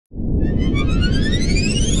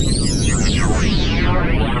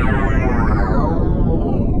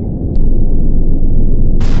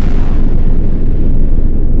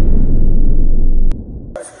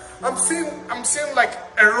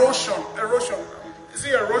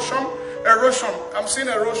erosion. I'm seeing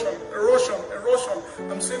erosion.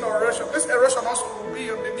 I'm seeing erosion. This erosion also will be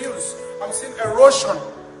on the news. I'm seeing erosion.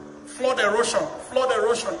 Flood erosion.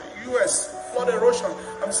 US. Flood erosion.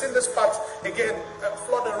 I'm seeing this part again.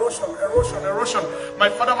 Flood erosion. My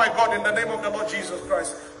Father, my God, in the name of the Lord Jesus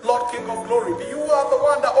Christ, Lord King of glory, you are the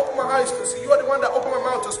one that opened my eyes to see. You are the one that opened my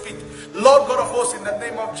mouth to speak. Lord God of hosts, in the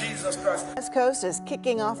name of Jesus Christ. The West Coast is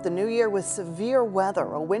kicking off the new year with severe weather.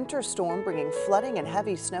 A winter storm bringing flooding and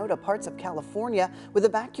heavy snow to parts of California with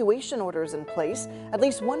evacuation orders in place. At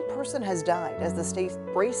least one person has died as the state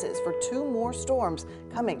braces for 2 more storms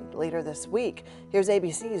coming later this week. Here's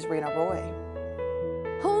ABC's Rena Roy.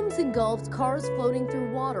 Homes engulfed, cars floating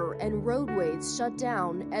through water, and roadways shut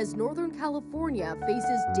down as Northern California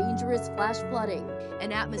faces dangerous flash flooding.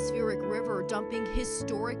 An atmospheric river dumping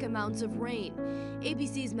historic amounts of rain.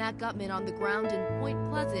 ABC's Matt Gutman on the ground in Point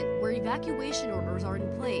Pleasant, where evacuation orders are in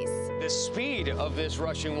place. The speed of this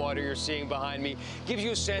rushing water you're seeing behind me gives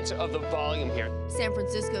you a sense of the volume here. San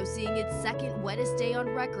Francisco seeing its second wettest day on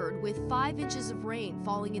record, with 5 inches of rain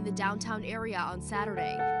falling in the downtown area on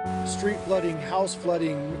Saturday. Street flooding, house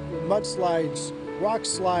flooding, mudslides, rock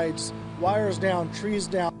slides, wires down, trees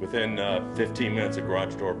down. Within 15 minutes, a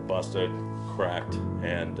garage door busted, cracked,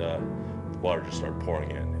 and the water just started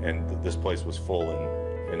pouring in. And this place was full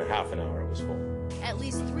in a half an hour. It was full. At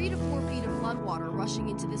least 3 to 4 feet of floodwater rushing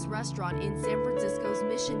into this restaurant in San Francisco's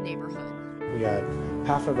Mission neighborhood. We had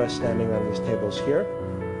half of us standing on these tables here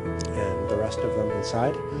and the rest of them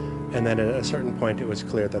inside. And then at a certain point, it was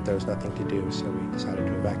clear that there was nothing to do, so we decided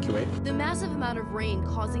to evacuate. The massive amount of rain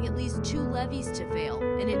causing at least 2 levees to fail.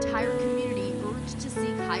 An entire community urged to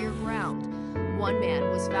seek higher ground. One man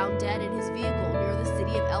was found dead in his vehicle near the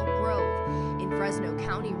city of Elk Grove. In Fresno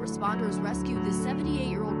County, responders rescued the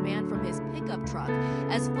 78-year-old man from his pickup truck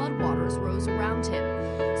as floodwaters rose around him.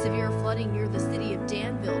 Severe flooding near the city of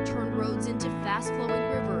Danville turned roads into fast-flowing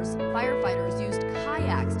rivers. Firefighters used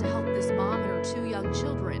kayaks to help this mom and her 2 young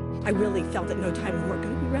children. I really felt at no time we weren't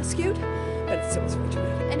going to be rescued, but it still was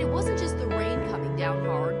fortunate. And it wasn't just the rain coming down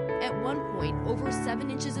hard. At one point, over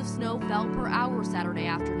 7 inches of snow fell per hour Saturday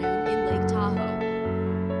afternoon in Lake Tahoe.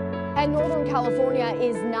 And Northern California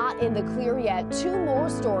is not in the clear yet. 2 more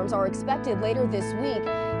storms are expected later this week.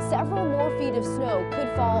 Several more feet of snow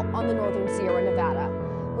could fall on the northern Sierra Nevada.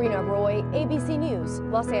 Rena Roy, ABC News,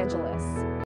 Los Angeles.